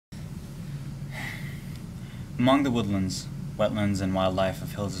Among the woodlands, wetlands, and wildlife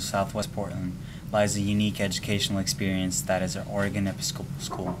of hills of southwest Portland lies a unique educational experience that is our Oregon Episcopal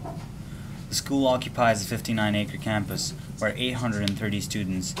School. The school occupies a 59-acre campus where 830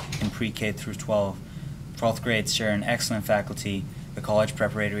 students in pre-K through 12th grades share an excellent faculty, a college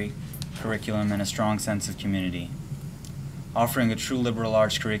preparatory curriculum, and a strong sense of community. Offering a true liberal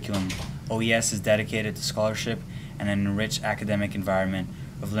arts curriculum, OES is dedicated to scholarship and an enriched academic environment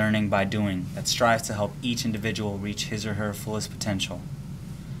of learning by doing that strives to help each individual reach his or her fullest potential.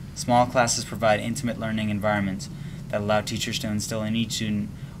 Small classes provide intimate learning environments that allow teachers to instill in each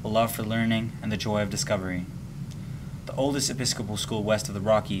student a love for learning and the joy of discovery. The oldest Episcopal school west of the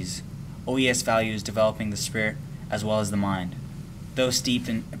Rockies, OES values developing the spirit as well as the mind. Though steeped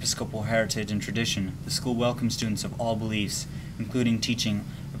in Episcopal heritage and tradition, the school welcomes students of all beliefs, including teaching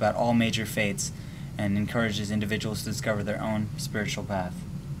about all major faiths, and encourages individuals to discover their own spiritual path.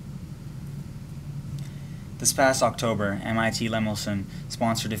 This past October, MIT Lemelson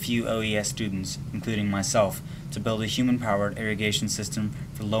sponsored a few OES students, including myself, to build a human-powered irrigation system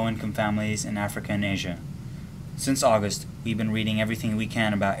for low-income families in Africa and Asia. Since August, we've been reading everything we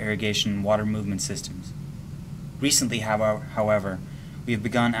can about irrigation and water movement systems. Recently, however, we have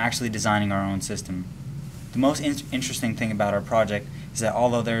begun actually designing our own system. The most interesting thing about our project is that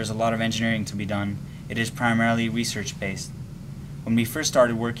although there is a lot of engineering to be done, it is primarily research-based. When we first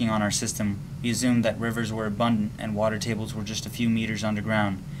started working on our system, we assumed that rivers were abundant and water tables were just a few meters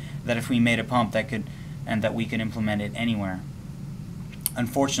underground, that if we made a pump that we could implement it anywhere.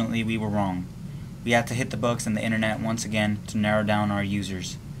 Unfortunately, we were wrong. We had to hit the books and the internet once again to narrow down our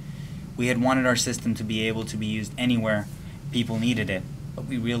users. We had wanted our system to be able to be used anywhere people needed it, but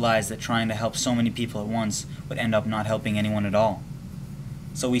we realized that trying to help so many people at once would end up not helping anyone at all.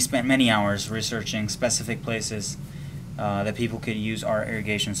 So we spent many hours researching specific places that people could use our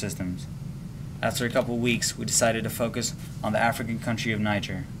irrigation systems. After a couple of weeks, we decided to focus on the African country of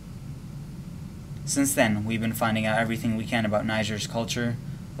Niger. Since then, we've been finding out everything we can about Niger's culture,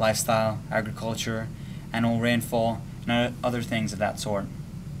 lifestyle, agriculture, annual rainfall, and other things of that sort.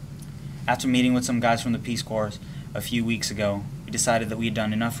 After meeting with some guys from the Peace Corps a few weeks ago, we decided that we had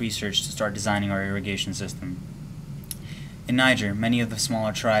done enough research to start designing our irrigation system. In Niger, many of the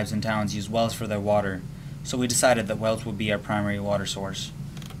smaller tribes and towns use wells for their water, so we decided that wells would be our primary water source.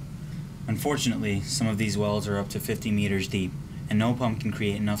 Unfortunately, some of these wells are up to 50 meters deep, and no pump can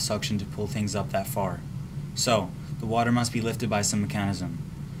create enough suction to pull things up that far. So, the water must be lifted by some mechanism.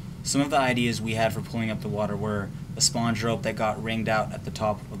 Some of the ideas we had for pulling up the water were a sponge rope that got ringed out at the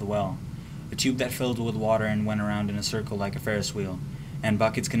top of the well, a tube that filled with water and went around in a circle like a Ferris wheel, and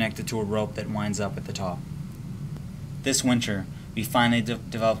buckets connected to a rope that winds up at the top. This winter, we finally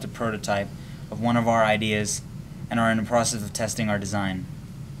developed a prototype of one of our ideas and are in the process of testing our design.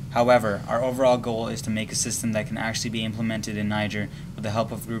 However, our overall goal is to make a system that can actually be implemented in Niger with the help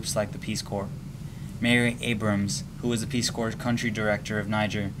of groups like the Peace Corps. Mary Abrams, who is the Peace Corps Country Director of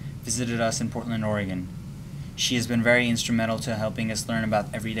Niger, visited us in Portland, Oregon. She has been very instrumental to helping us learn about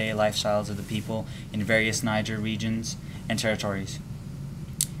everyday lifestyles of the people in various Niger regions and territories.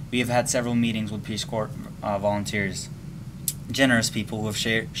 We have had several meetings with Peace Corps volunteers, generous people who have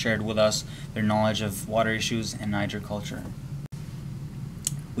shared with us their knowledge of water issues and Niger culture.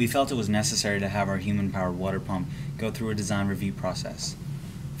 We felt it was necessary to have our human-powered water pump go through a design review process.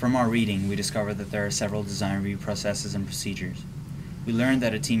 From our reading, we discovered that there are several design review processes and procedures. We learned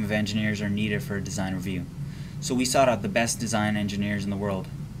that a team of engineers are needed for a design review, so we sought out the best design engineers in the world.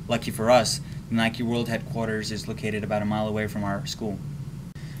 Lucky for us, the Nike World headquarters is located about a mile away from our school.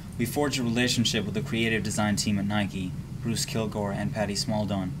 We forged a relationship with the creative design team at Nike, Bruce Kilgore and Patty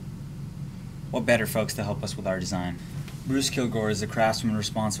Smaldone. What better folks to help us with our design? Bruce Kilgore is the craftsman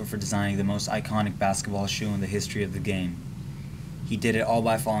responsible for designing the most iconic basketball shoe in the history of the game. He did it all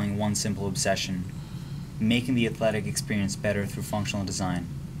by following one simple obsession: making the athletic experience better through functional design.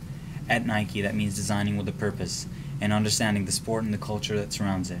 At Nike, that means designing with a purpose and understanding the sport and the culture that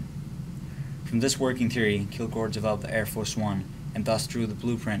surrounds it. From this working theory, Kilgore developed the Air Force One and thus drew the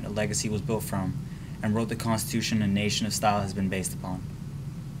blueprint a legacy was built from, and wrote the Constitution a nation of style has been based upon.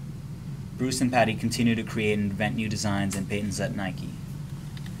 Bruce and Patty continue to create and invent new designs and patents at Nike.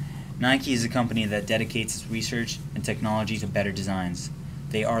 Nike is a company that dedicates its research and technology to better designs.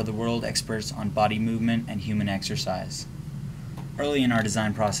 They are the world experts on body movement and human exercise. Early in our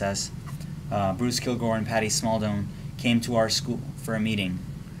design process, Bruce Kilgore and Patty Smaldone came to our school for a meeting,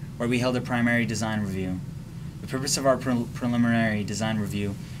 where we held a primary design review. The purpose of our preliminary design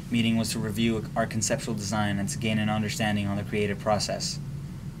review meeting was to review our conceptual design and to gain an understanding on the creative process.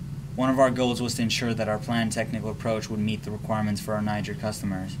 One of our goals was to ensure that our planned technical approach would meet the requirements for our Niger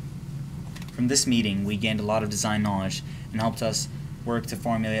customers. From this meeting, we gained a lot of design knowledge and helped us work to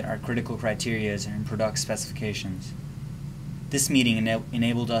formulate our critical criteria and product specifications. This meeting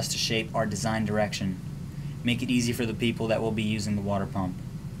enabled us to shape our design direction, make it easy for the people that will be using the water pump.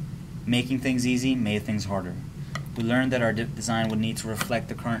 Making things easy made things harder. We learned that our design would need to reflect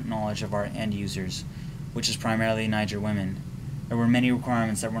the current knowledge of our end users, which is primarily Niger women. There were many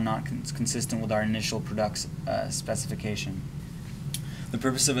requirements that were not consistent with our initial product specification. The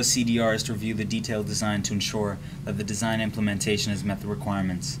purpose of a CDR is to review the detailed design to ensure that the design implementation has met the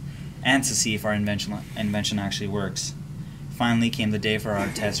requirements, and to see if our invention actually works. Finally came the day for our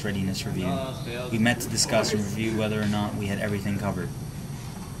test readiness review. We met to discuss and review whether or not we had everything covered.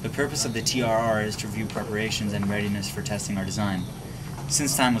 The purpose of the TRR is to review preparations and readiness for testing our design.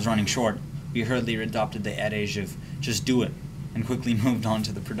 Since time was running short, we hurriedly adopted the adage of just do it, and quickly moved on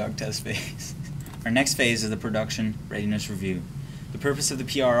to the product test phase. Our next phase is the production readiness review. The purpose of the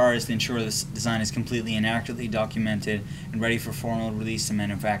PRR is to ensure this design is completely and accurately documented and ready for formal release to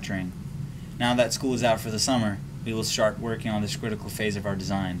manufacturing. Now that school is out for the summer, we will start working on this critical phase of our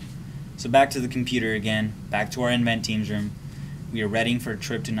design. So back to the computer again, back to our Inventeam's room. We are readying for a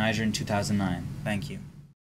trip to Niger in 2009. Thank you.